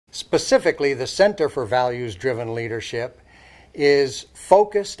Specifically, the Center for Values-Driven Leadership is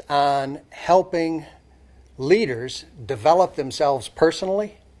focused on helping leaders develop themselves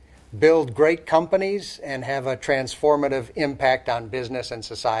personally, build great companies, and have a transformative impact on business and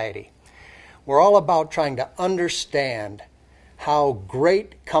society. We're all about trying to understand how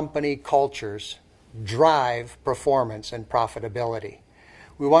great company cultures drive performance and profitability.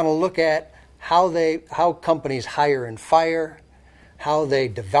 We want to look at how companies hire and fire, how they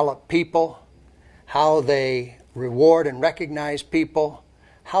develop people, how they reward and recognize people,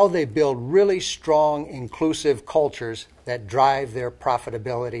 how they build really strong, inclusive cultures that drive their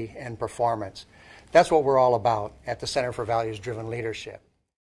profitability and performance. That's what we're all about at the Center for Values-Driven Leadership.